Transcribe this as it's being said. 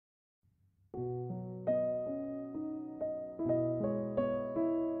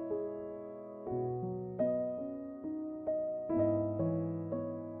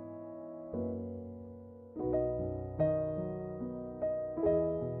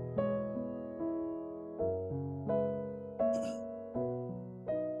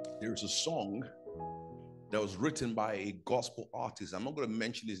there's a song that was written by a gospel artist. I'm not going to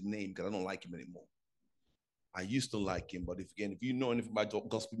mention his name because I don't like him anymore. I used to like him, but if you know anything about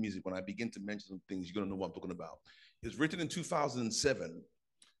gospel music, when I begin to mention some things, you're going to know what I'm talking about. It was written in 2007,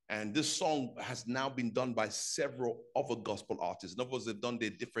 and this song has now been done by several other gospel artists. In other words, they've done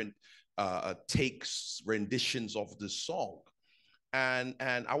their different takes, renditions of this song. And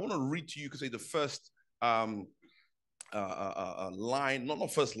I want to read to you, because the first line,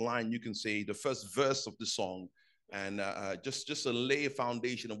 not first line, you can say the first verse of the song, and just to lay a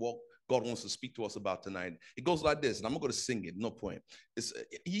foundation of what God wants to speak to us about tonight. It goes like this, and I'm not going to sing it, no point.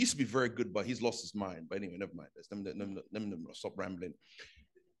 He used to be very good, but he's lost his mind. But anyway, never mind. Let me stop rambling.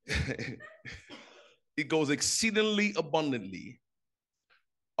 It goes exceedingly abundantly,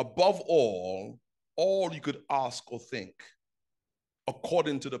 above all you could ask or think,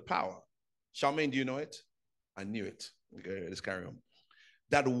 according to the power. Charmaine, do you know it? I knew it. Okay, let's carry on.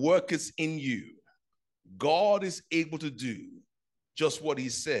 That worketh in you. God is able to do just what he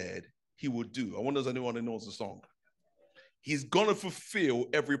said he would do. I wonder if anyone who knows the song. He's going to fulfill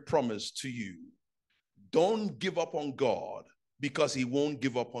every promise to you. Don't give up on God, because he won't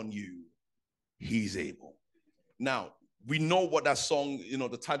give up on you. He's able. Now, we know what that song,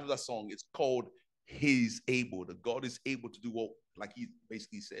 the title of that song, it's called He's Able. That God is able to do what, like he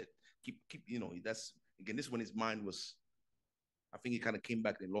basically said, keep, that's, again, this is when his mind was, I think he kind of came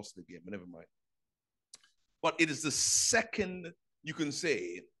back and lost it again, but never mind. But it is the second, you can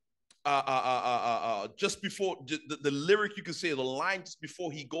say, just before, the lyric, you can say, the line just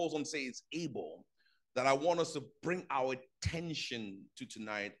before he goes on to say it's able, that I want us to bring our attention to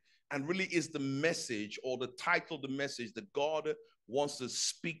tonight, and really is the message, or the title of the message that God wants to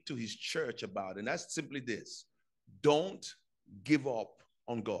speak to his church about. And that's simply this: don't give up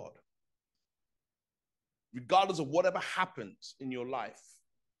on God. Regardless of whatever happens in your life,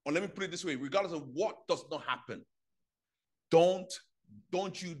 or let me put it this way, regardless of what does not happen, don't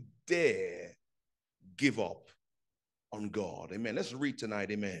you dare give up on God. Amen. Let's read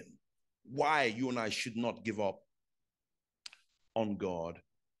tonight, amen, why you and I should not give up on God.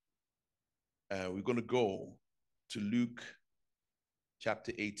 We're going to go to Luke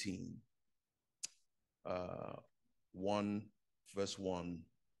chapter 18, 1, verse 1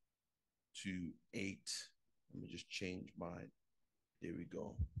 to 8. Let me just change mine. There we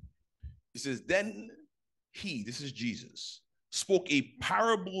go. It says, then he, this is Jesus, spoke a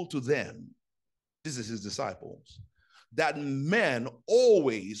parable to them, this is his disciples, that men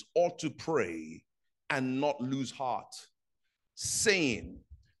always ought to pray and not lose heart, saying,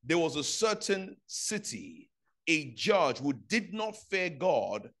 there was a certain city, a judge who did not fear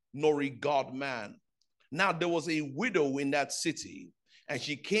God nor regard man. Now there was a widow in that city, and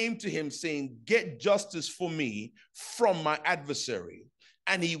she came to him saying, get justice for me from my adversary.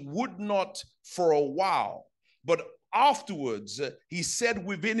 And he would not for a while, but afterwards he said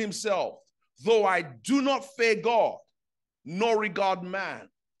within himself, though I do not fear God nor regard man,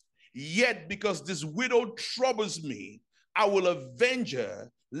 yet because this widow troubles me, I will avenge her,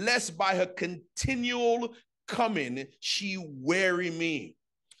 lest by her continual coming she weary me.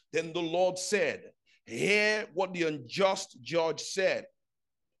 Then the Lord said, hear what the unjust judge said.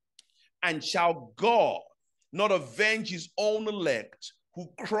 And shall God not avenge his own elect,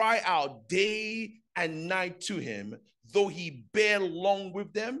 who cry out day and night to him, though he bear long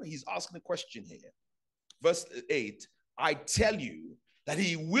with them? He's asking a question here. Verse 8, I tell you that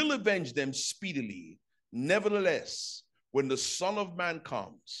he will avenge them speedily. Nevertheless, when the Son of Man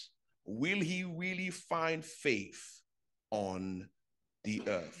comes, will he really find faith on the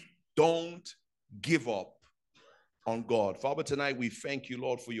earth? Don't give up on God. Father, tonight we thank you,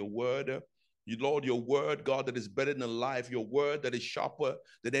 Lord, for your word. Lord, your word, God, that is better than life, your word that is sharper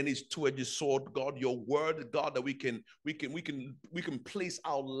than any two-edged sword, God, your word, God, that we can place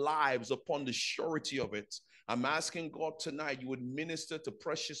our lives upon the surety of it. I'm asking, God, tonight you would minister to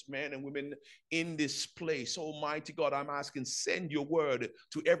precious men and women in this place. Almighty God, I'm asking, send your word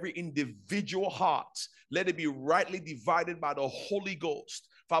to every individual heart. Let it be rightly divided by the Holy Ghost,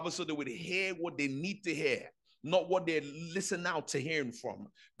 Father, so they would hear what they need to hear, not what they listen out to hearing from.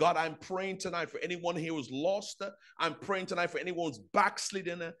 God, I'm praying tonight for anyone here who's lost. I'm praying tonight for anyone who's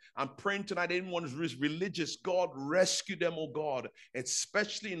backslidden. I'm praying tonight anyone who's religious. God, rescue them, oh God,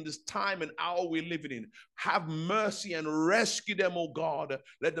 especially in this time and hour we're living in. Have mercy and rescue them, oh God.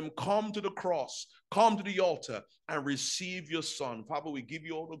 Let them come to the cross, come to the altar, and receive your Son. Father, we give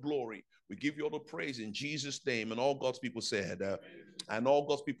you all the glory. We give you all the praise in Jesus' name. And all God's people said, amen. I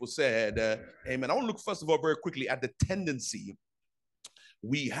want to look first of all very quickly at the tendency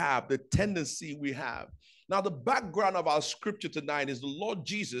we have. Now, the background of our scripture tonight is the Lord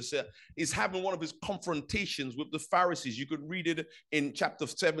Jesus is having one of his confrontations with the Pharisees. You could read it in chapter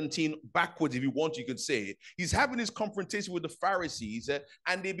 17 backwards if you want, you could say it. He's having his confrontation with the Pharisees,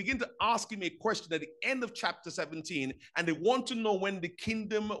 and they begin to ask him a question at the end of chapter 17, and they want to know when the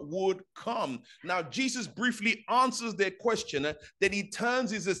kingdom would come. Now, Jesus briefly answers their question, then he turns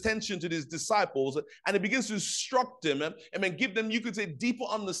his attention to his disciples, and he begins to instruct them, and then give them, you could say, deeper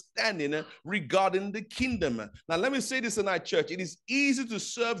understanding regarding the kingdom. Now, let me say this tonight, church. It is easy to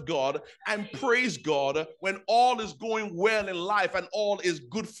serve God and praise God when all is going well in life and all is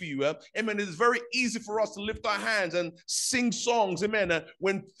good for you. Amen. It is very easy for us to lift our hands and sing songs. Amen.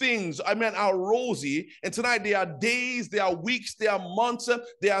 When things, are rosy. And tonight there are days, there are weeks, there are months,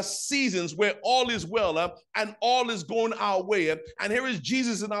 there are seasons where all is well and all is going our way. And here is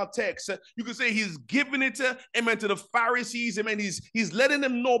Jesus in our text. You could say he's giving it, amen, to the Pharisees. Amen. He's letting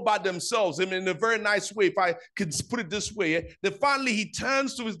them know about themselves. Amen. In a very nice way. If I could put it this way, then finally he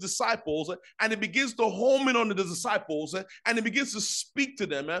turns to his disciples and he begins to home in on the disciples and he begins to speak to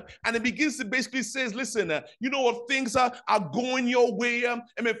them and he begins to basically says, listen, you know what, things are going your way.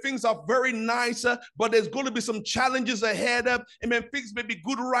 Things are very nice, but there's going to be some challenges ahead. Things may be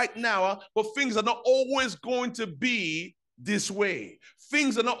good right now, but things are not always going to be this way.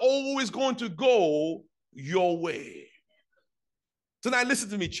 Things are not always going to go your way. Tonight, listen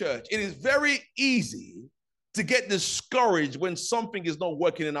to me, church. It is very easy to get discouraged when something is not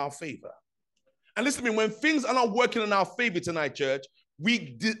working in our favor. And listen to me, when things are not working in our favor tonight, church,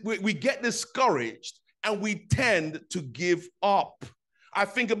 we get discouraged and we tend to give up. I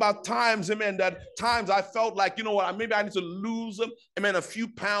think about times, that times I felt like, you know what, maybe I need to lose, a few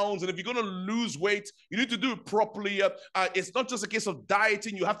pounds. And if you're going to lose weight, you need to do it properly. It's not just a case of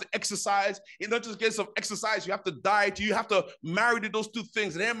dieting. You have to exercise. It's not just a case of exercise. You have to diet. You have to marry those two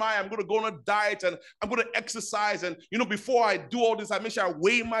things. And I'm going to go on a diet and I'm going to exercise. And, before I do all this, I make sure I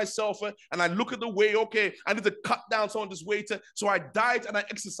weigh myself and I look at the weight. Okay, I need to cut down some of this weight. So I diet and I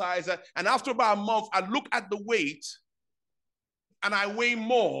exercise. And after about a month, I look at the weight and I weigh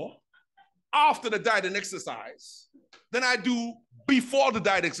more after the diet and exercise than I do before the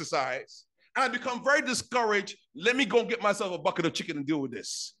diet exercise. And I become very discouraged. Let me go and get myself a bucket of chicken and deal with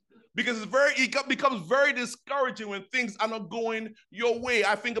this. Because it becomes very discouraging when things are not going your way.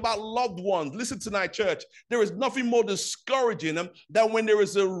 I think about loved ones. Listen tonight, church. There is nothing more discouraging than when there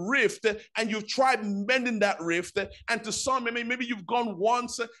is a rift and you've tried mending that rift. And to some, maybe you've gone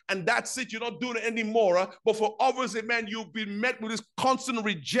once and that's it. You're not doing it anymore. But for others, you've been met with this constant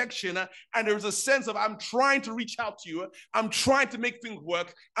rejection. And there's a sense of, I'm trying to reach out to you. I'm trying to make things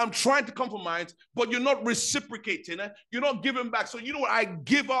work. I'm trying to compromise, but you're not reciprocating. You're not giving back. So you know what? I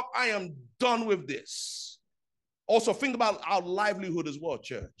give up. I am done with this. Also, think about our livelihood as well,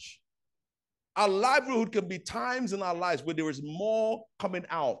 church. Our livelihood can be times in our lives where there is more coming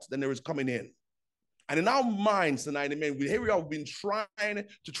out than there is coming in. And in our minds tonight, here we are, we've been trying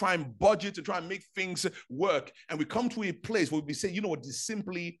and budget, to try and make things work. And we come to a place where we say, you know what, it's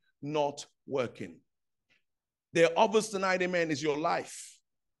simply not working. There are others tonight, is your life.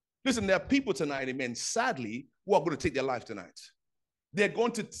 Listen, there are people tonight, sadly, who are going to take their life tonight. They're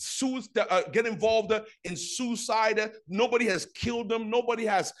going to get involved in suicide. Nobody has killed them. Nobody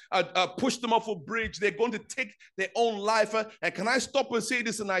has pushed them off a bridge. They're going to take their own life. And can I stop and say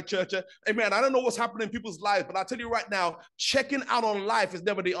this tonight, church? Amen. I don't know what's happening in people's lives, but I'll tell you right now, checking out on life is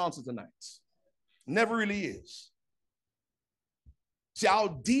never the answer tonight. Never really is. See, our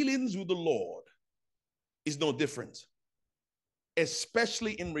dealings with the Lord is no different,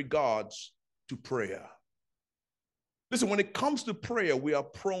 especially in regards to prayer. Listen, when it comes to prayer, we are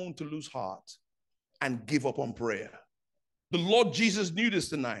prone to lose heart and give up on prayer. The Lord Jesus knew this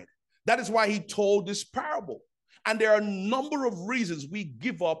tonight. That is why he told this parable. And there are a number of reasons we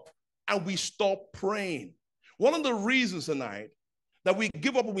give up and we stop praying. One of the reasons tonight that we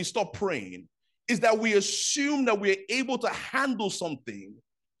give up and we stop praying is that we assume that we're able to handle something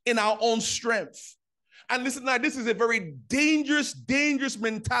in our own strength. And listen, now, this is a very dangerous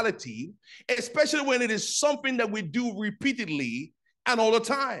mentality, especially when it is something that we do repeatedly and all the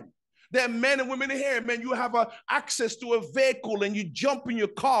time. There are men and women here, you have access to a vehicle and you jump in your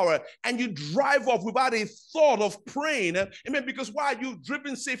car and you drive off without a thought of praying. Because why? You've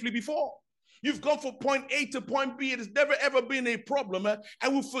driven safely before. You've gone from point A to point B. It has never, ever been a problem.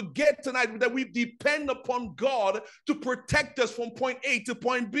 And we forget tonight that we depend upon God to protect us from point A to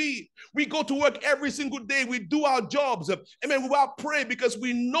point B. We go to work every single day. We do our jobs. Amen. Without prayer because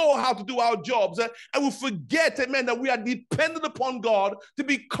we know how to do our jobs. And we forget, amen, that we are dependent upon God to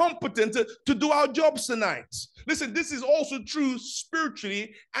be competent to do our jobs tonight. Listen, this is also true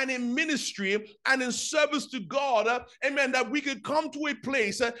spiritually and in ministry and in service to God. Amen. That we can come to a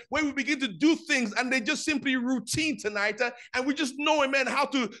place where we begin to do things and they just simply routine tonight. And we just know, amen, how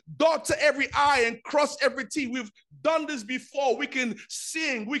to dot every I and cross every T. We've done this before. We can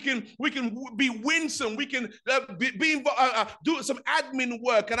sing. We can be winsome. We can do some admin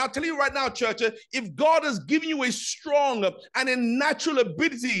work. And I'll tell you right now, church, if God has given you a strong and a natural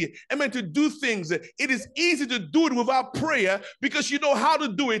ability, amen, to do things, it is easy to do it without prayer because you know how to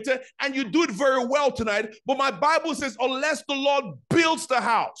do it and you do it very well tonight. But my Bible says, unless the Lord builds the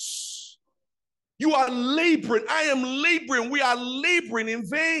house, you are laboring. I am laboring. We are laboring in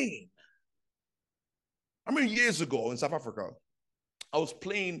vain. I mean, years ago in South Africa, I was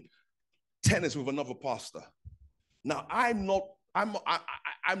playing tennis with another pastor. Now, I'm not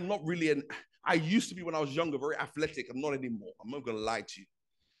really I used to be when I was younger, very athletic. I'm not anymore. I'm not going to lie to you.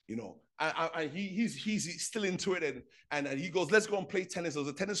 You know, he's still into it, and he goes, let's go and play tennis. There was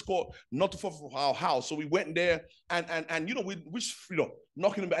a tennis court not too far from our house, so we went there, and you know, we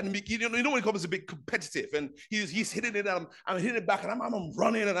knocking him, and you know when it comes a bit competitive, and he's hitting it, and I'm hitting it back, and I'm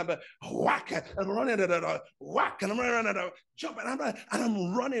running, and I'm whack, and I'm running, and whack, and I'm running, and I'm jumping, and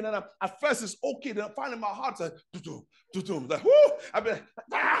I'm running, and at first it's okay, then I'm finding my heart like like whoo, I've been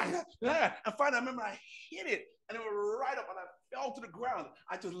and finally I remember I hit it, and it was right up, and I fell to the ground.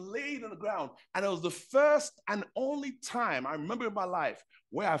 I just laid on the ground. And it was the first and only time I remember in my life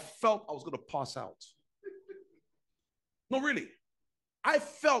where I felt I was going to pass out. No, really. I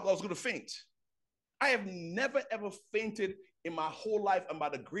felt I was going to faint. I have never, ever fainted in my whole life. And by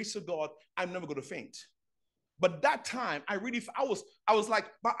the grace of God, I'm never going to faint. But that time, I was like,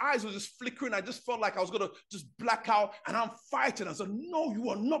 my eyes were just flickering. I just felt like I was going to just black out, and I'm fighting. I said, no, you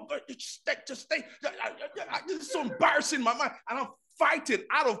are not going to just stay. This is so embarrassing in my mind. And I'm fighting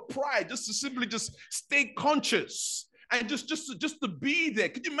out of pride just to simply just stay conscious and just to be there.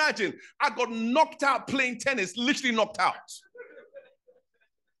 Could you imagine? I got knocked out playing tennis, literally knocked out.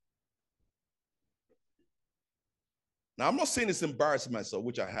 Now, I'm not saying it's embarrassing myself,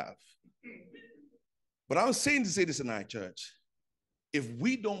 which I have. But I was saying to say this tonight, church. If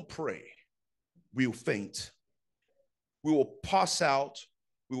we don't pray, we'll faint. We will pass out.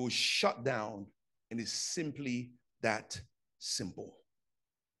 We will shut down. And it's simply that simple.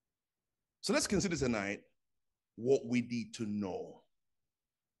 So let's consider tonight what we need to know.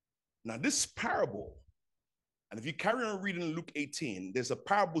 Now, this parable, and if you carry on reading Luke 18, there's a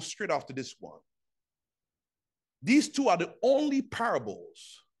parable straight after this one. These two are the only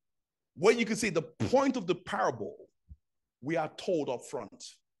parables where you can say the point of the parable, we are told up front.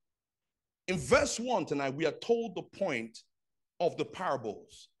 In verse 1 tonight, we are told the point of the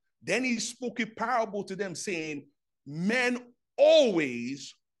parables. Then he spoke a parable to them saying, men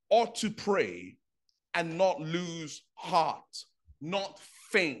always ought to pray and not lose heart, not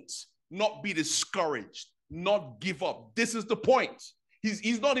faint, not be discouraged, not give up. This is the point.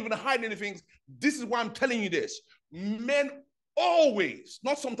 He's not even hiding anything. This is why I'm telling you this. Men always,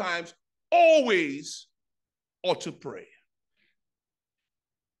 not sometimes, always ought to pray.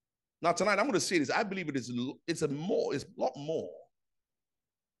 Now tonight I'm going to say this. I believe it's a lot more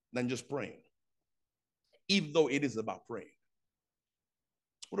than just praying, even though it is about praying.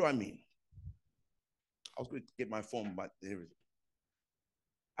 What do I mean? I was going to get my phone, but there it is.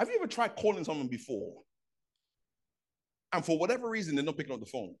 Have you ever tried calling someone before, and for whatever reason they're not picking up the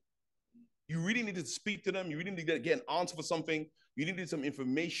phone? You really needed to speak to them. You really needed to get an answer for something. You needed some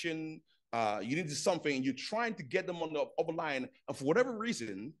information. You needed something, and you're trying to get them on the other line, and for whatever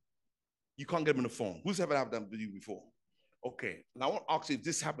reason, you can't get them on the phone. Who's ever had that with you before? Okay, now I want to ask you if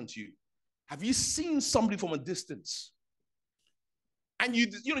this happened to you. Have you seen somebody from a distance, and you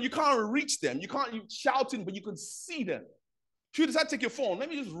can't reach them? You shouting, but you can see them. So you decide to take your phone. Let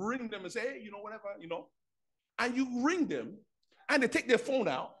me just ring them and say, hey, whatever, and you ring them, and they take their phone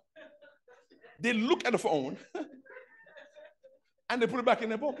out. They look at the phone, and they put it back in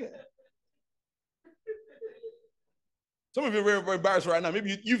their pocket. Some of you are very, very embarrassed right now.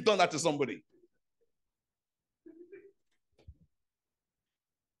 Maybe you've done that to somebody.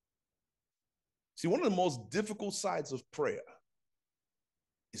 See, one of the most difficult sides of prayer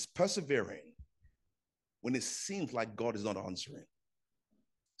is persevering when it seems like God is not answering.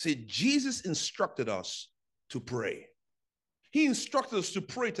 See, Jesus instructed us to pray. He instructed us to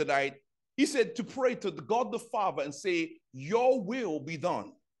pray tonight. He said to pray to God the Father and say, your will be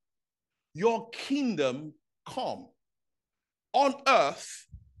done. Your kingdom come on earth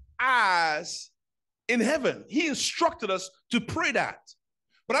as in heaven. He instructed us to pray that.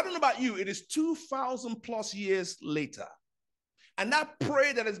 But I don't know about you, it is 2,000 plus years later. And that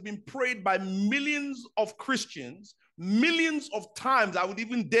prayer that has been prayed by millions of Christians, millions of times, I would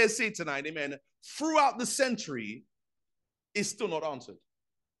even dare say tonight, amen, throughout the century, is still not answered.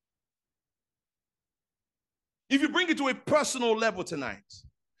 If you bring it to a personal level tonight,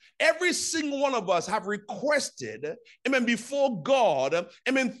 every single one of us have requested, amen, before God,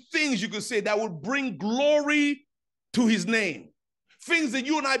 amen, things you could say that would bring glory to his name. Things that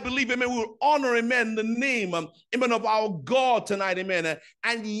you and I believe, amen, we will honor, amen, the name, amen, of our God tonight, amen.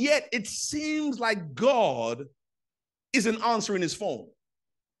 And yet it seems like God isn't answering his phone.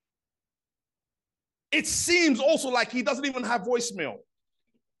 It seems also like he doesn't even have voicemail.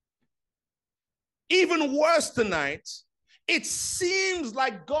 Even worse tonight, it seems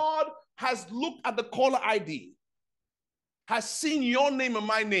like God has looked at the caller ID, has seen your name and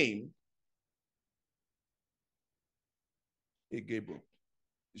my name. Hey, Gabriel,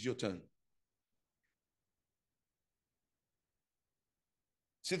 it's your turn.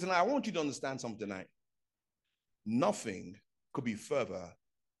 See, tonight, I want you to understand something tonight. Nothing could be further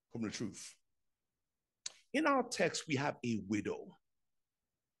from the truth. In our text, we have a widow.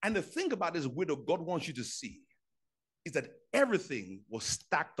 And the thing about this widow God wants you to see is that everything was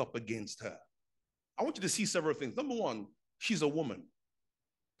stacked up against her. I want you to see several things. Number one, she's a woman.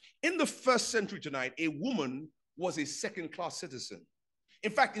 In the first century tonight, a woman was a second-class citizen.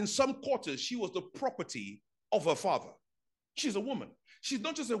 In fact, in some quarters, she was the property of her father. She's a woman. She's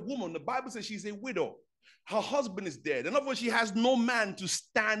not just a woman. The Bible says she's a widow. Her husband is dead. In other words, she has no man to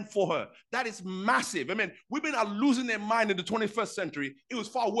stand for her. That is massive. I mean, women are losing their mind in the 21st century. It was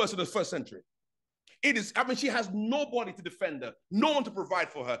far worse in the first century. She has nobody to defend her, no one to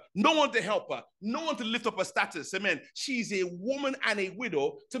provide for her, no one to help her, no one to lift up her status. Amen. She's a woman and a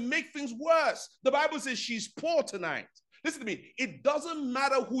widow to make things worse. The Bible says she's poor tonight. Listen to me. It doesn't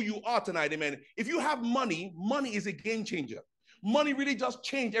matter who you are tonight. Amen. If you have money, money is a game changer. Money really does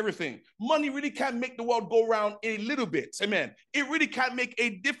change everything. Money really can make the world go round a little bit. Amen. It really can make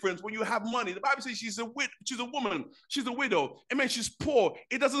a difference when you have money. The Bible says she's a woman. She's a widow. Amen. She's poor.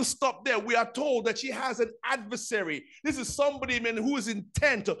 It doesn't stop there. We are told that she has an adversary. This is somebody, amen, who is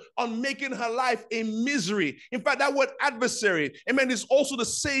intent on making her life a misery. In fact, that word adversary, amen, is also the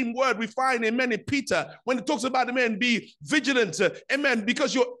same word we find, amen, in Peter when it talks about, amen, be vigilant, amen,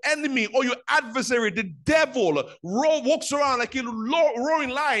 because your enemy or your adversary, the devil, walks around like a roaring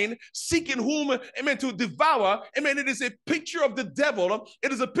lion, seeking whom, amen, to devour. Amen. It is a picture of the devil.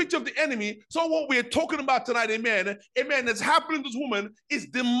 It is a picture of the enemy. So what we are talking about tonight, amen, that's happening to this woman is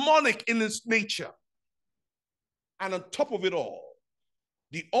demonic in its nature. And on top of it all,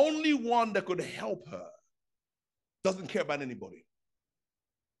 the only one that could help her doesn't care about anybody.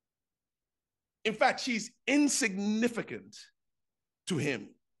 In fact, she's insignificant to him.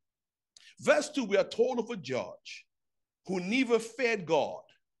 Verse 2, we are told of a judge who neither feared God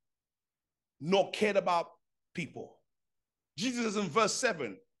nor cared about people. Jesus says in verse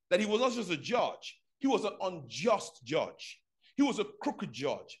 7 that he was not just a judge, he was an unjust judge. He was a crooked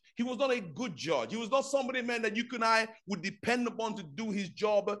judge. He was not a good judge. He was not somebody, man, that you and I would depend upon to do his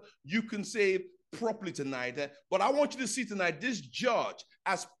job, you can say, properly tonight. But I want you to see tonight, this judge,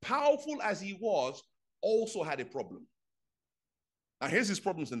 as powerful as he was, also had a problem. Now, here's his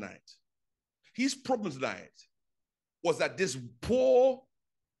problem tonight. His problem tonight was that this poor,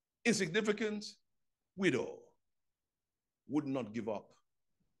 insignificant widow would not give up.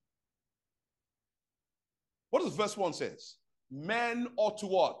 What does verse 1 says? Men ought to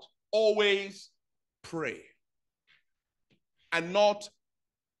what? Always pray and not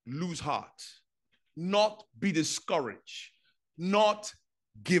lose heart, not be discouraged, not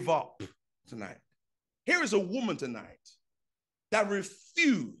give up tonight. Here is a woman tonight that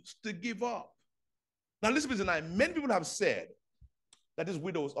refused to give up. Now listen to me tonight. Many people have said that this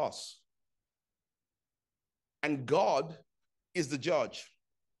widow is us. And God is the judge.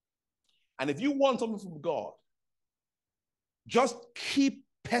 And if you want something from God, just keep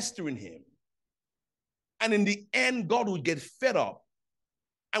pestering him. And in the end, God will get fed up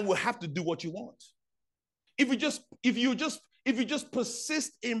and will have to do what you want. If you just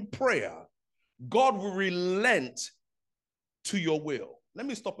persist in prayer, God will relent to your will. Let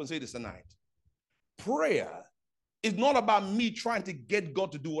me stop and say this tonight. Prayer is not about me trying to get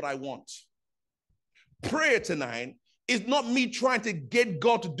God to do what I want. Prayer tonight is not me trying to get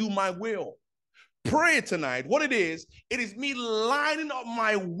God to do my will. Prayer tonight, what it is me lining up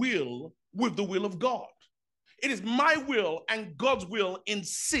my will with the will of God. It is my will and God's will in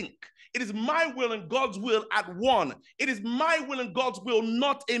sync. It is my will and God's will at one. It is my will and God's will,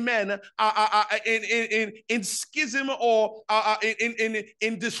 not, amen, in schism or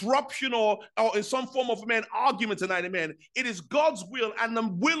in disruption or in some form of, man, argument tonight, amen. It is God's will and the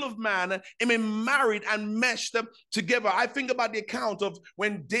will of man, amen, married and meshed together. I think about the account of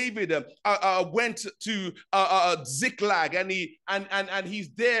when David went to Ziklag, and he's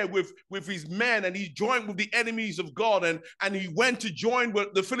there with his men, and he joined with the enemies of God, and he went to join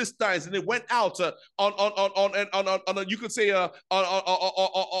with the Philistines, and they went out on you could say on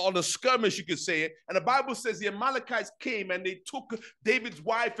a skirmish, you could say it. And the Bible says the Amalekites came and they took David's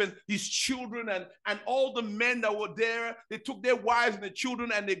wife and his children and all the men that were there. They took their wives and their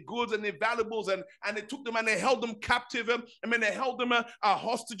children and their goods and their valuables, and they took them and they held them captive. I mean, they held them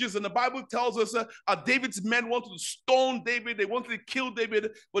hostages. And the Bible tells us David's men wanted to stone David. They wanted to kill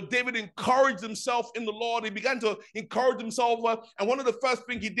David, but David encouraged himself in the Lord. He began to encourage himself, and one of the first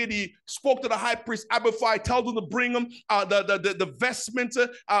things he did, he spoke to the high priest Abiathar, told him to bring him the vestment,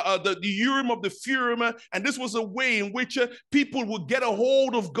 the Urim of the Thummim, and this was a way in which people would get a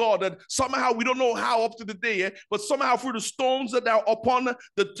hold of God. And somehow, we don't know how up to the day, but somehow through the stones that are upon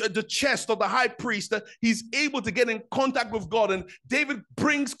the chest of the high priest, he's able to get in contact with God. And David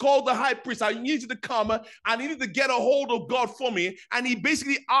called the high priest. I need you to come. I needed to get a hold of God for me. And he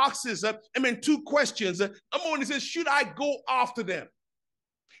basically asks two questions. Number one, he says, should I go after them?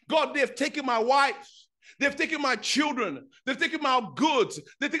 God, they've taken my wives. They've taken my children. They've taken my goods.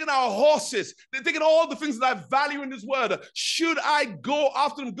 They've taken our horses. They've taken all the things that I value in this world. Should I go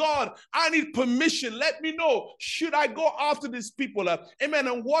after them? God, I need permission. Let me know. Should I go after these people? Amen.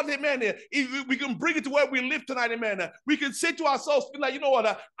 And what, amen, if we can bring it to where we live tonight, amen. We can say to ourselves, like, you know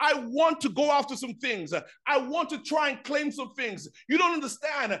what? I want to go after some things. I want to try and claim some things. You don't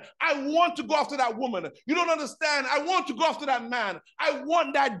understand. I want to go after that woman. You don't understand. I want to go after that man. I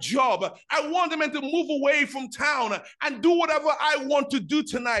want that job. I want them to move away from town and do whatever I want to do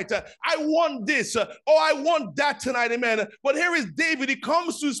tonight. I want this or I want that tonight, amen. But here is David. He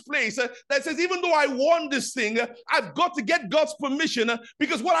comes to his place that says, even though I want this thing, I've got to get God's permission,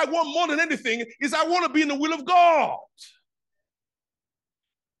 because what I want more than anything is I want to be in the will of God.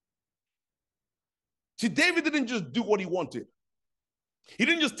 See, David didn't just do what he wanted. He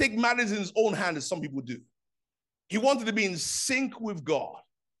didn't just take matters in his own hand as some people do. He wanted to be in sync with God.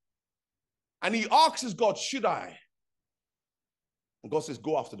 And he asks God, should I? And God says,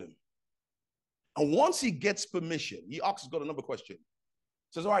 go after them. And once he gets permission, he asks God another question.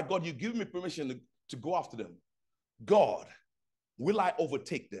 He says, all right, God, you give me permission to go after them. God, will I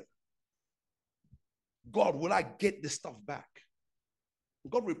overtake them? God, will I get this stuff back?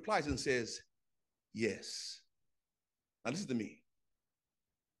 And God replies and says, yes. Now listen to me.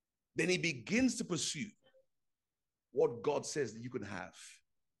 Then he begins to pursue what God says that you can have.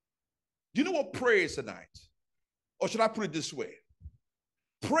 Do you know what prayer is tonight? Or should I put it this way?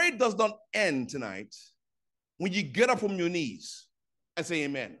 Prayer does not end tonight when you get up from your knees and say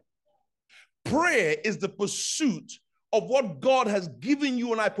amen. Prayer is the pursuit of what God has given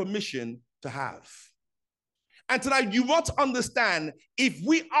you and I permission to have. And tonight, you must understand, if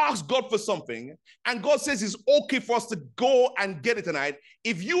we ask God for something and God says it's okay for us to go and get it tonight,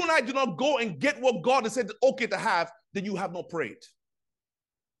 if you and I do not go and get what God has said is okay to have, then you have not prayed.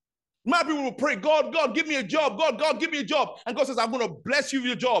 My people will pray, God, give me a job. God, give me a job. And God says, I'm going to bless you with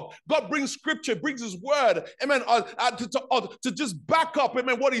your job. God brings scripture, brings his word, amen, to just back up,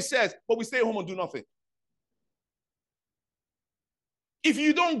 amen, what he says. But we stay home and do nothing. If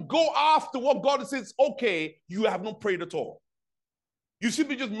you don't go after what God says, okay, you have not prayed at all. You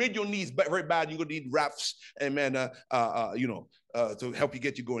simply just made your knees very bad. You're going to need wraps, amen, to help you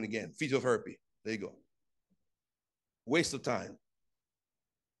get you going again. Physiotherapy. There you go. Waste of time.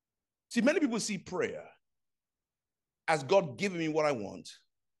 See, many people see prayer as God giving me what I want,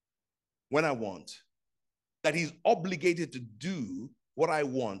 when I want, that he's obligated to do what I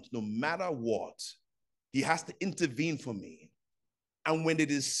want, no matter what. He has to intervene for me. And when they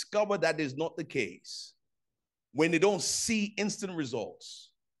discover that is not the case, when they don't see instant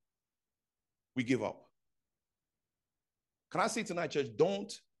results, we give up. Can I say tonight, church,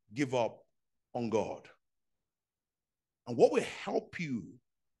 don't give up on God. And what will help you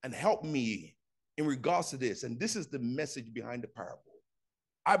and help me in regards to this, and this is the message behind the parable.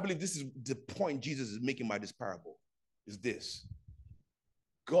 I believe this is the point Jesus is making by this parable, is this.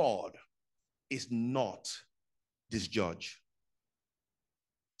 God is not this judge.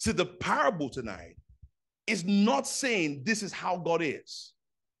 So the parable tonight is not saying this is how God is.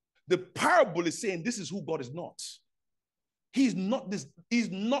 The parable is saying this is who God is not. He's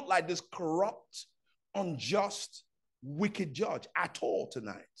not like this corrupt, unjust, wicked judge at all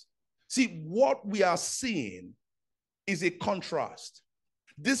tonight. See, what we are seeing is a contrast.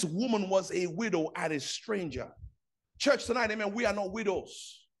 This woman was a widow and a stranger. Church tonight, amen, we are not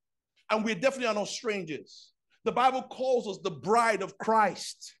widows. And we definitely are not strangers. The Bible calls us the bride of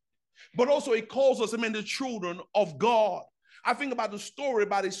Christ. But also it calls us, amen, the children of God. I think about the story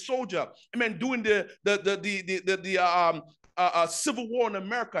about a soldier, amen, doing the Civil War in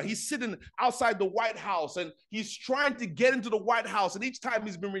America. He's sitting outside the White House and he's trying to get into the White House. And each time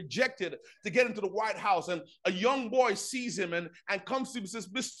he's been rejected to get into the White House. And a young boy sees him and comes to him and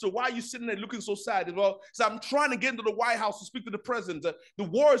says, "Mister, why are you sitting there looking so sad?" Well, so I'm trying to get into the White House to speak to the president. The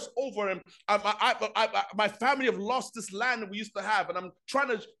war is over and my family have lost this land that we used to have. And I'm trying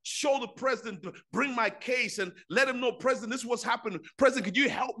to show the president to bring my case and let him know, "President, this is what's happened. President, could you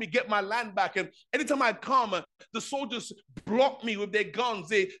help me get my land back?" And anytime I come, the soldiers block me with their guns.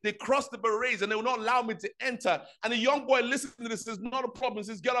 They cross the berets and they will not allow me to enter. And the young boy listens to this, says, "Not a problem." He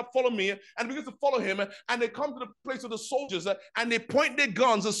says, "Get up, follow me." And begins to follow him. And they come to the place of the soldiers and they point their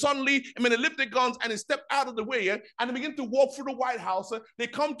guns. And suddenly, I mean, they lift their guns and they step out of the way and they begin to walk through the White House. They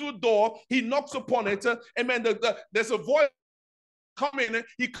come to a door. He knocks upon it. Amen. There's a voice. Come in,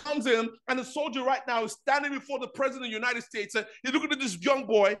 he comes in, and the soldier right now is standing before the president of the United States. He's looking at this young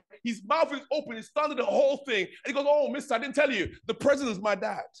boy, his mouth is open, he's standing the whole thing. And he goes, "Oh, mister, I didn't tell you, the president is my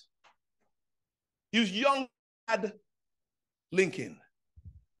dad." He was young dad Lincoln.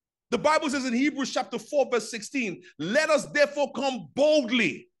 The Bible says in Hebrews chapter 4, verse 16, "Let us therefore come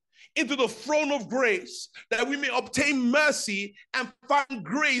boldly into the throne of grace, that we may obtain mercy and find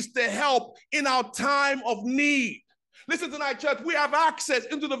grace to help in our time of need." Listen tonight, church, we have access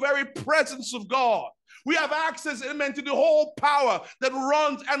into the very presence of God. We have access, amen, to the whole power that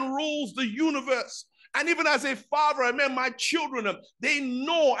runs and rules the universe. And even as a father, amen, my children, they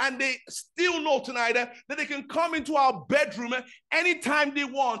know and they still know tonight that they can come into our bedroom anytime they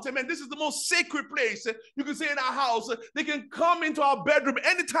want. Amen. This is the most sacred place you can say in our house. They can come into our bedroom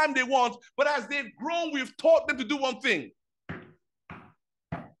anytime they want. But as they've grown, we've taught them to do one thing: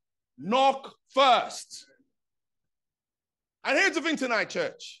 knock first. And here's the thing tonight,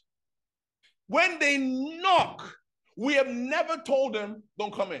 church. When they knock, we have never told them,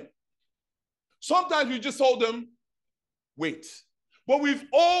 "Don't come in." Sometimes we just told them, "Wait." But we've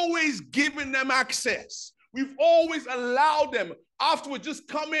always given them access. We've always allowed them afterwards, just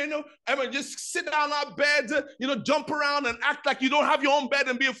come in and just sit down on our beds, jump around and act like you don't have your own bed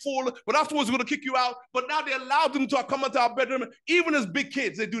and be a fool. But afterwards, we're going to kick you out. But now they allowed them to come into our bedroom. Even as big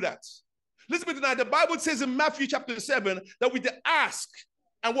kids, they do that. Listen to me tonight. The Bible says in Matthew chapter 7 that we to ask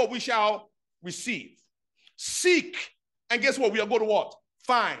and what we shall receive. Seek, and guess what? We are going to what?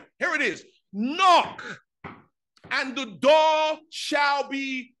 Find. Here it is. Knock, and the door shall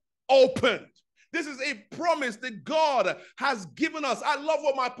be opened. This is a promise that God has given us. I love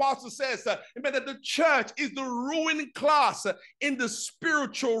what my pastor says, amen, that the church is the ruling class in the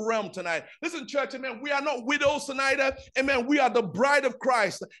spiritual realm tonight. Listen, church, amen, we are not widows tonight. Amen, we are the bride of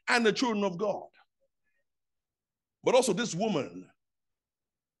Christ and the children of God. But also this woman,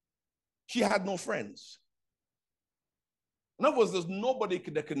 she had no friends. In other words, there's nobody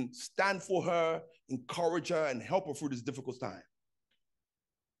that can stand for her, encourage her, and help her through this difficult time.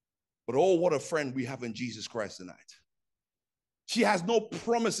 But oh, what a friend we have in Jesus Christ tonight. She has no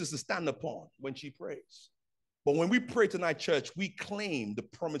promises to stand upon when she prays. But when we pray tonight, church, we claim the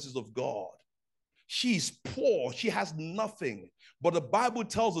promises of God. She's poor. She has nothing. But the Bible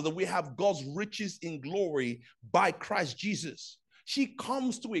tells us that we have God's riches in glory by Christ Jesus. She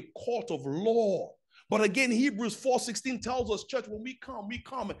comes to a court of law. But again, Hebrews 4:16 tells us, church, when we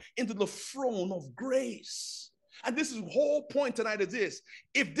come into the throne of grace. And this is the whole point tonight is this: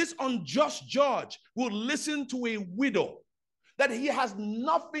 if this unjust judge will listen to a widow that he has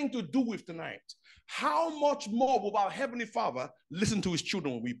nothing to do with tonight, how much more will our Heavenly Father listen to his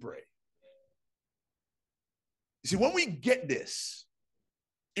children when we pray? You see, when we get this,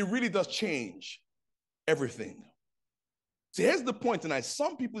 it really does change everything. See, here's the point tonight.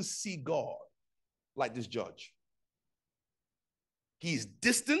 Some people see God like this judge. He's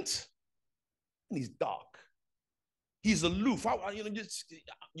distant and he's dark. He's aloof.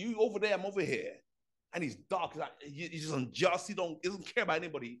 You over there, I'm over here. And he's dark. He's just unjust. He doesn't care about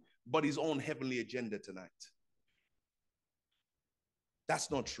anybody but his own heavenly agenda tonight. That's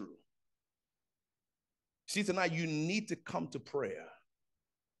not true. See, tonight you need to come to prayer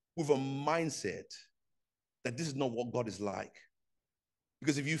with a mindset that this is not what God is like.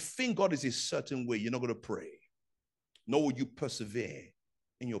 Because if you think God is a certain way, you're not going to pray. Nor will you persevere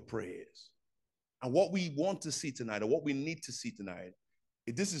in your prayers. And what we want to see tonight, or what we need to see tonight,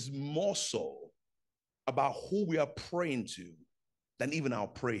 this is more so about who we are praying to than even our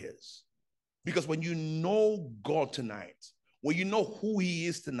prayers. Because when you know God tonight, when you know who he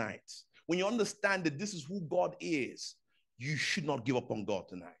is tonight, when you understand that this is who God is, you should not give up on God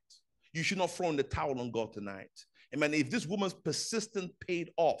tonight. You should not throw in the towel on God tonight. Amen. If this woman's persistence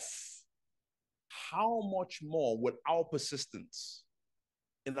paid off, how much more would our persistence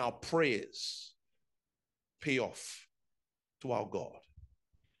in our prayers pay off to our God?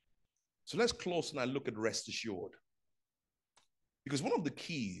 So let's close and look at rest assured. Because one of the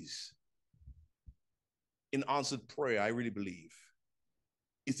keys in answered prayer, I really believe,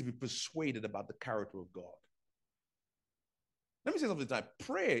 is to be persuaded about the character of God. Let me say something tonight.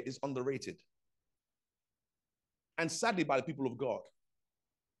 Prayer is underrated. And sadly, by the people of God.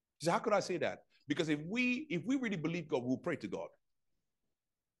 So how could I say that? Because if we really believe God, we'll pray to God.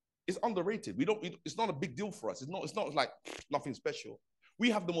 It's underrated. It's not a big deal for us. It's not like nothing special. We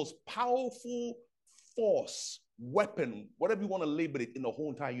have the most powerful force, weapon, whatever you want to label it, in the whole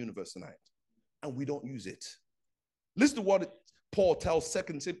entire universe tonight. And we don't use it. Listen to what Paul tells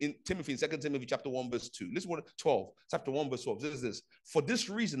Timothy in 2 Timothy chapter 1, verse 2. Listen to what 12, chapter 1, verse 12. This is this. For this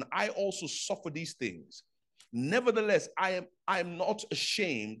reason, I also suffer these things. Nevertheless, I am not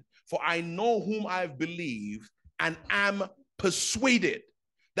ashamed, for I know whom I have believed and am persuaded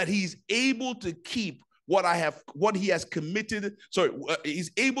that he's able to keep what he has committed.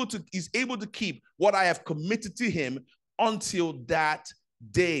 He's able to keep what I have committed to him until that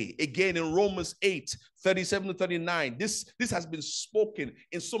day. Again, in Romans 8, 37 to 39, this has been spoken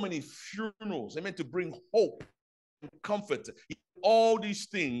in so many funerals. Amen. To bring hope and comfort. All these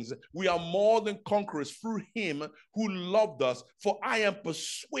things, we are more than conquerors through him who loved us. For I am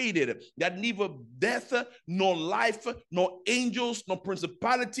persuaded that neither death, nor life, nor angels, nor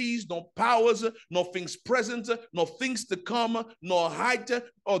principalities, nor powers, nor things present, nor things to come, nor height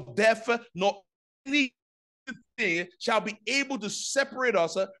or depth, nor anything shall be able to separate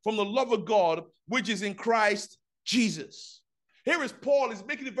us from the love of God, which is in Christ Jesus. Here is Paul is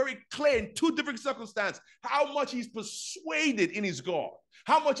making it very clear in two different circumstances how much he's persuaded in his God,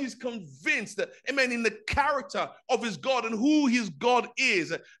 how much he's convinced, amen, in the character of his God and who his God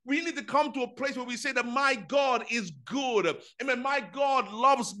is. We need to come to a place where we say that my God is good. Amen. My God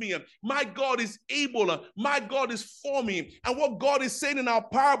loves me. My God is able. My God is for me. And what God is saying in our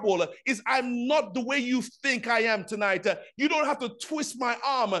parable is, I'm not the way you think I am tonight. You don't have to twist my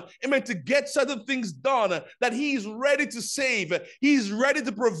arm, amen, to get certain things done, that he's ready to save. He's ready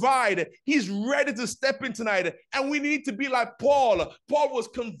to provide. He's ready to step in tonight. And we need to be like Paul. Paul was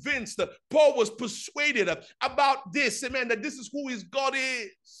convinced. Paul was persuaded about this. Amen. That this is who his God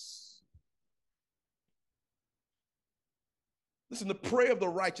is. Listen, the prayer of the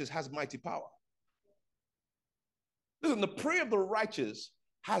righteous has mighty power. Listen, the prayer of the righteous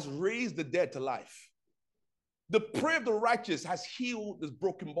has raised the dead to life. The prayer of the righteous has healed the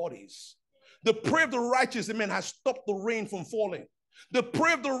broken bodies. The prayer of the righteous, amen, has stopped the rain from falling. The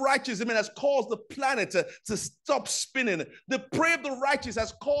prayer of the righteous, amen, has caused the planet to stop spinning. The prayer of the righteous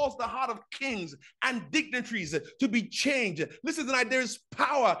has caused the heart of kings and dignitaries to be changed. Listen tonight, there is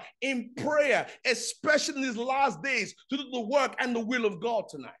power in prayer, especially in these last days, to do the work and the will of God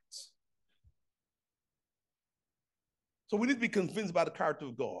tonight. So we need to be convinced by the character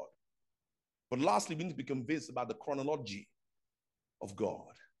of God. But lastly, we need to be convinced about the chronology of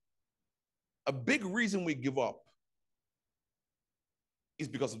God. A big reason we give up is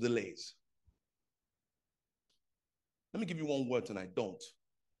because of delays. Let me give you one word tonight: don't.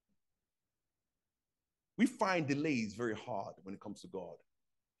 We find delays very hard when it comes to God.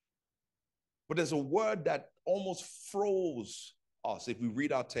 But there's a word that almost froze us if we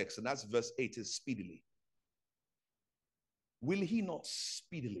read our text, and that's verse 8, is speedily. Will he not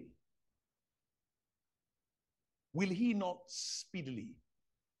speedily? Will he not speedily?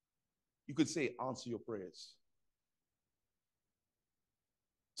 You could say, answer your prayers.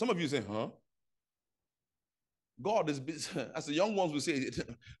 Some of you say, huh? God has been, as the young ones will say,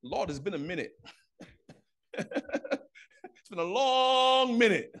 Lord, it's been a minute. It's been a long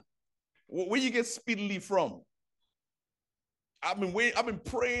minute. Where you get speedily from? I've been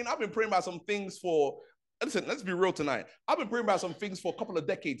praying about some things for, listen, let's be real tonight. I've been praying about some things for a couple of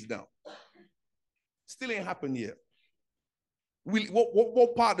decades now. Still ain't happened yet.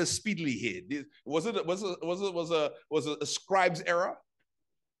 What part of speedily here? Was it a scribe's error?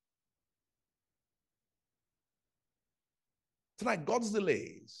 Tonight, God's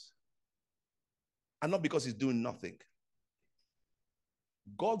delays are not because he's doing nothing.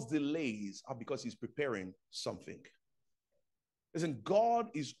 God's delays are because he's preparing something. Listen, God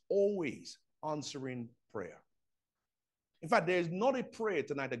is always answering prayer. In fact, there is not a prayer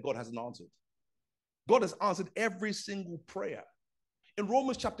tonight that God hasn't answered. God has answered every single prayer. In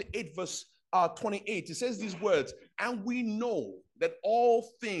Romans chapter 8, verse 28, it says these words, and we know that all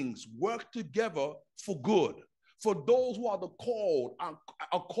things work together for good, for those who are the called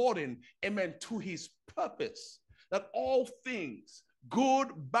according, amen, to his purpose. That all things, good,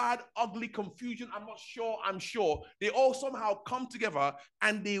 bad, ugly, confusion, I'm not sure, I'm sure, they all somehow come together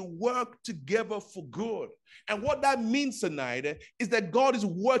and they work together for good. And what that means tonight is that God is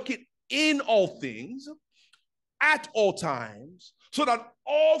working in all things, at all times, so that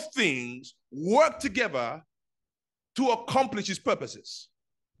all things work together to accomplish his purposes.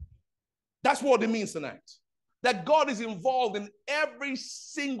 That's what it means tonight. That God is involved in every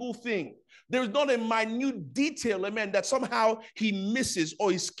single thing. There is not a minute detail, amen, that somehow he misses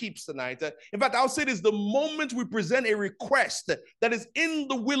or he skips tonight. In fact, I'll say this, the moment we present a request that is in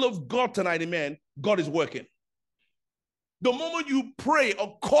the will of God tonight, amen, God is working. The moment you pray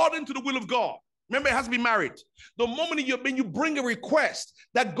according to the will of God, remember, it has to be married. The moment you bring a request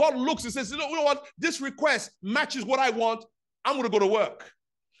that God looks and says, you know what, this request matches what I want, I'm going to go to work.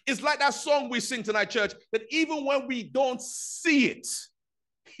 It's like that song we sing tonight, church, that even when we don't see it,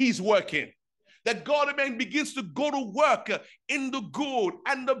 he's working. That God, amen, begins to go to work in the good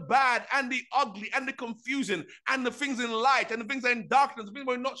and the bad and the ugly and the confusion and the things in light and the things that are in darkness, the things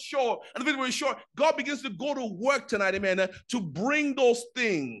we're not sure and the things we're sure. God begins to go to work tonight, amen, to bring those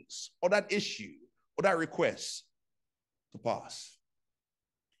things or that issue or that request to pass.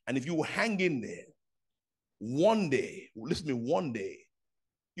 And if you hang in there, one day, listen to me, one day,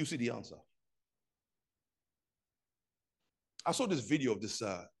 you see the answer. I saw this video of this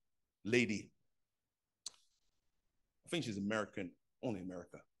lady. I think she's American, only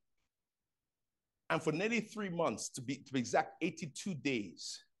America. And for nearly 3 months, to be exact, 82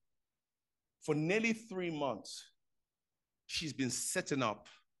 days, for nearly 3 months, she's been setting up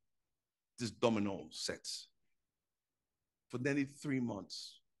this domino sets. For nearly 3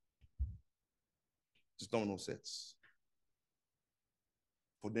 months, just domino sets.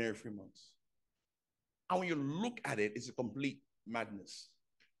 For nearly 3 months. And when you look at it, it's a complete madness.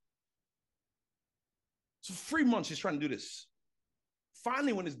 So 3 months she's trying to do this.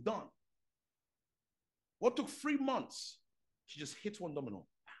 Finally, when it's done, what took 3 months, she just hits one domino.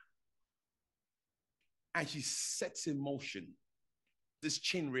 And she sets in motion this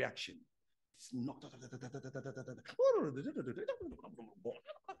chain reaction. And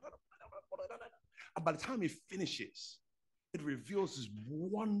by the time it finishes, it reveals this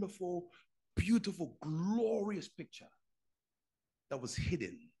wonderful, beautiful, glorious picture that was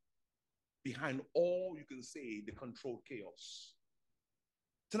hidden behind all, you can say, the controlled chaos.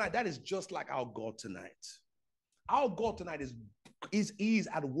 Tonight, that is just like our God tonight. Our God tonight is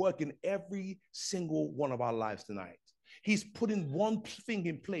at work in every single one of our lives tonight. He's putting one thing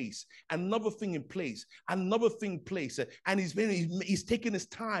in place, another thing in place, another thing in place, and he's taking his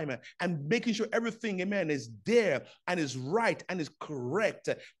time and making sure everything, amen, is there and is right and is correct.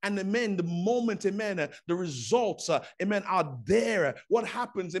 And amen, the moment, amen, the results, amen, are there. What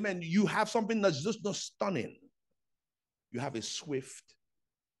happens, amen, you have something that's just not stunning. You have a swift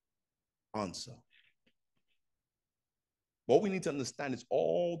answer. What we need to understand is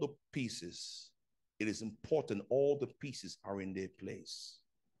all the pieces. It is important all the pieces are in their place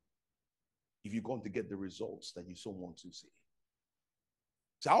if you're going to get the results that you so want to see.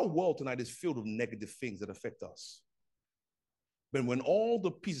 So our world tonight is filled with negative things that affect us. But when all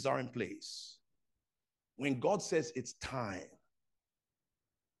the pieces are in place, when God says it's time,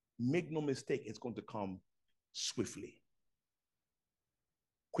 make no mistake, it's going to come swiftly,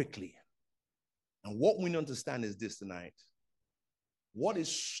 quickly. And what we understand is this tonight. What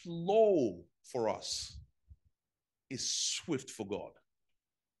is slow for us is swift for God.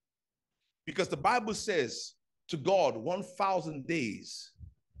 Because the Bible says to God, 1,000 days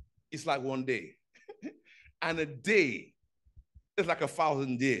is like one day. And a day is like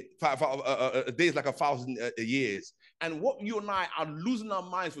 1,000 days. A day is like 1,000 years. And what you and I are losing our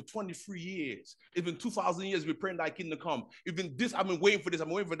minds for 23 years. It's been 2,000 years we're praying thy kingdom come. It's been this, I've been waiting for this, I'm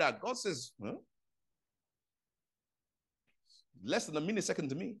waiting for that. God says, huh? Less than a millisecond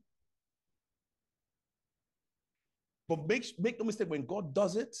to me. But make no mistake, when God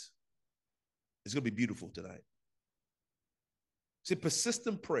does it, it's going to be beautiful tonight. See,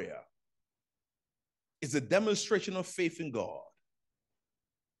 persistent prayer is a demonstration of faith in God,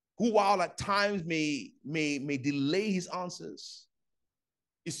 who, while at times may delay his answers,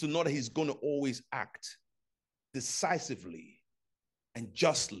 is to know that he's going to always act decisively and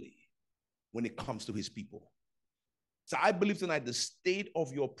justly when it comes to his people. So I believe tonight the state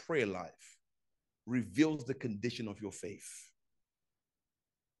of your prayer life reveals the condition of your faith.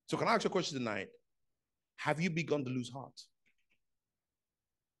 So can I ask you a question tonight? Have you begun to lose heart?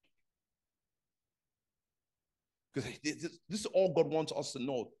 Because this is all God wants us to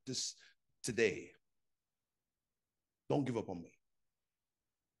know this today. Don't give up on me.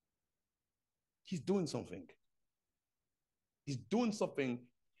 He's doing something. He's doing something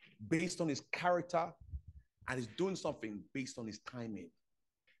based on his character, and he's doing something based on his timing.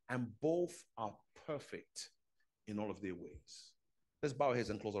 And both are perfect in all of their ways. Let's bow our heads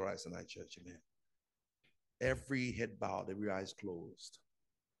and close our eyes tonight, church. Amen. Every head bowed, every eyes closed.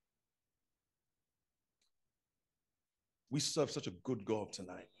 We serve such a good God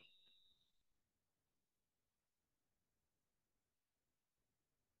tonight.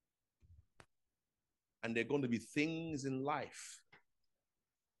 And there are going to be things in life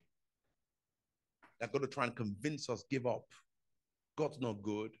that are going to try and convince us, give up. God's not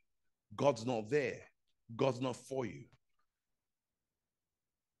good. God's not there. God's not for you.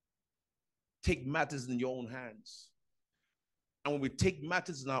 Take matters in your own hands. And when we take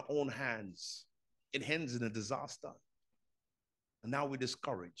matters in our own hands, it ends in a disaster. And now we're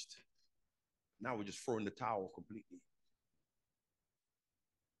discouraged. Now we're just throwing the towel completely.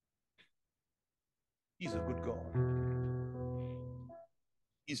 He's a good God.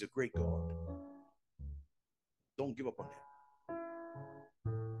 He's a great God. Don't give up on him.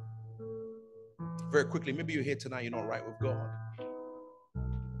 Very quickly, maybe you're here tonight, you're not right with God.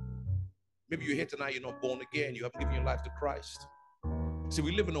 Maybe you're here tonight, you're not born again, you haven't given your life to Christ. See,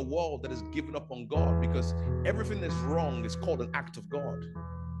 we live in a world that is given up on God because everything that's wrong is called an act of God.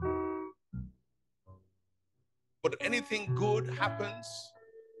 But if anything good happens,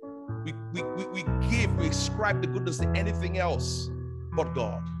 we ascribe the goodness to anything else but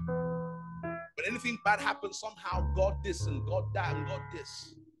God. But anything bad happens, somehow God this and God that and God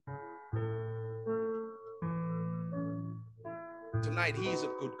this. Tonight, he's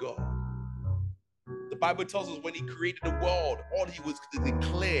a good God. The Bible tells us when he created the world, all he was to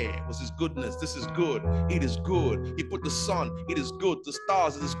declare was his goodness. This is good. It is good. He put the sun. It is good. The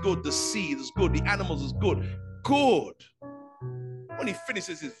stars. It is good. The sea. It is good. The animals is good. Good. When he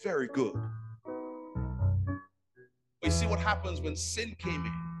finishes, it's very good. But you see what happens when sin came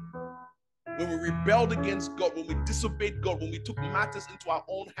in? When we rebelled against God, when we disobeyed God, when we took matters into our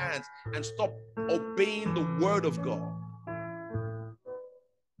own hands and stopped obeying the word of God,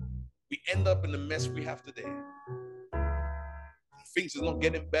 we end up in the mess we have today. Things are not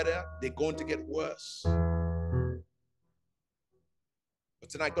getting better, they're going to get worse. But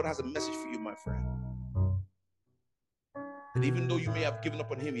tonight, God has a message for you, my friend. And even though you may have given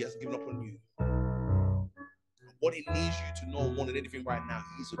up on him, he hasn't given up on you. What he needs you to know more than anything right now,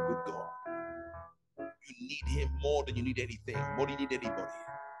 he's a good God. You need him more than you need anything, more than you need anybody.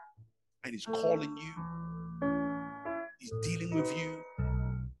 And he's calling you. He's dealing with you.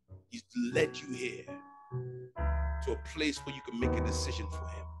 He's led you here to a place where you can make a decision for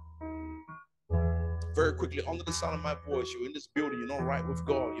him. Very quickly, under the sound of my voice, you're in this building, you're not right with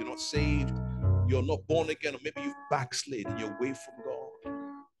God, you're not saved, you're not born again, or maybe you've backslid and you're away from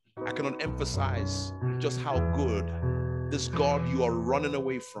God. I cannot emphasize just how good this God you are running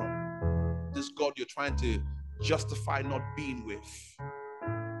away from, this God you're trying to justify not being with,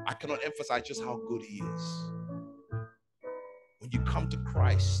 I cannot emphasize just how good he is. When you come to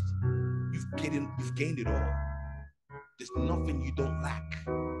Christ, you've gained it all. There's nothing you don't lack.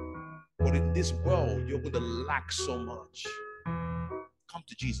 But in this world, you're going to lack so much. Come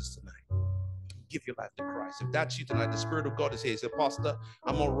to Jesus tonight. Give your life to Christ. If that's you tonight, the Spirit of God is here. Say, Pastor,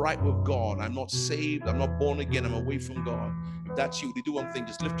 I'm all right with God. I'm not saved. I'm not born again. I'm away from God. If that's you, do one thing.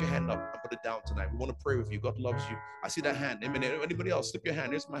 Just lift your hand up and put it down tonight. We want to pray with you. God loves you. I see that hand. Amen. Anybody else? Slip your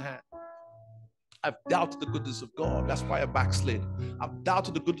hand. Here's my hand. I've doubted the goodness of God. That's why I backslid. I've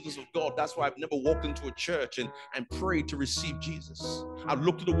doubted the goodness of God. That's why I've never walked into a church and prayed to receive Jesus. I've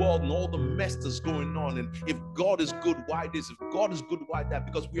looked at the world and all the mess that's going on. And if God is good, why this? If God is good, why that?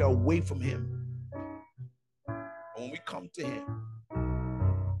 Because we are away from him. And when we come to him,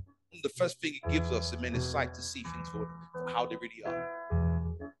 the first thing he gives us, amen, is sight to see things for how they really are.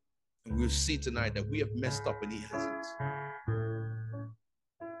 And we'll see tonight that we have messed up and he hasn't.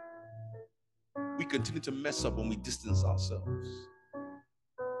 We continue to mess up when we distance ourselves.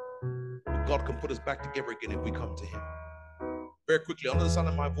 But God can put us back together again if we come to him. Very quickly, under the sound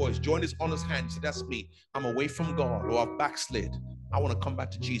of my voice, join this honest hand. Say, that's me. I'm away from God, or I've backslid. I want to come back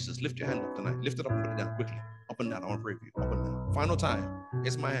to Jesus. Lift your hand up tonight. Lift it up and put it down quickly. Up and down. I want to pray for you. Up and down. Final time.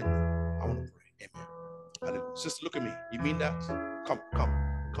 Here's my hand. I want to pray. Amen. Hallelujah. Sister, look at me. You mean that? Come.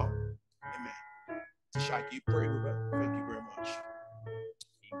 Amen. Shaki, you pray with her. Thank you very much.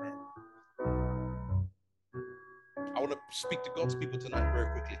 Amen. want to speak to God's people tonight,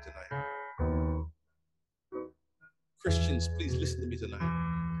 very quickly tonight. Christians, please listen to me tonight.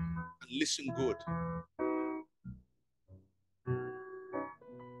 And listen good.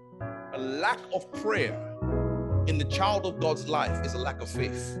 A lack of prayer in the child of God's life is a lack of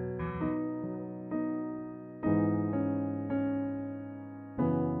faith.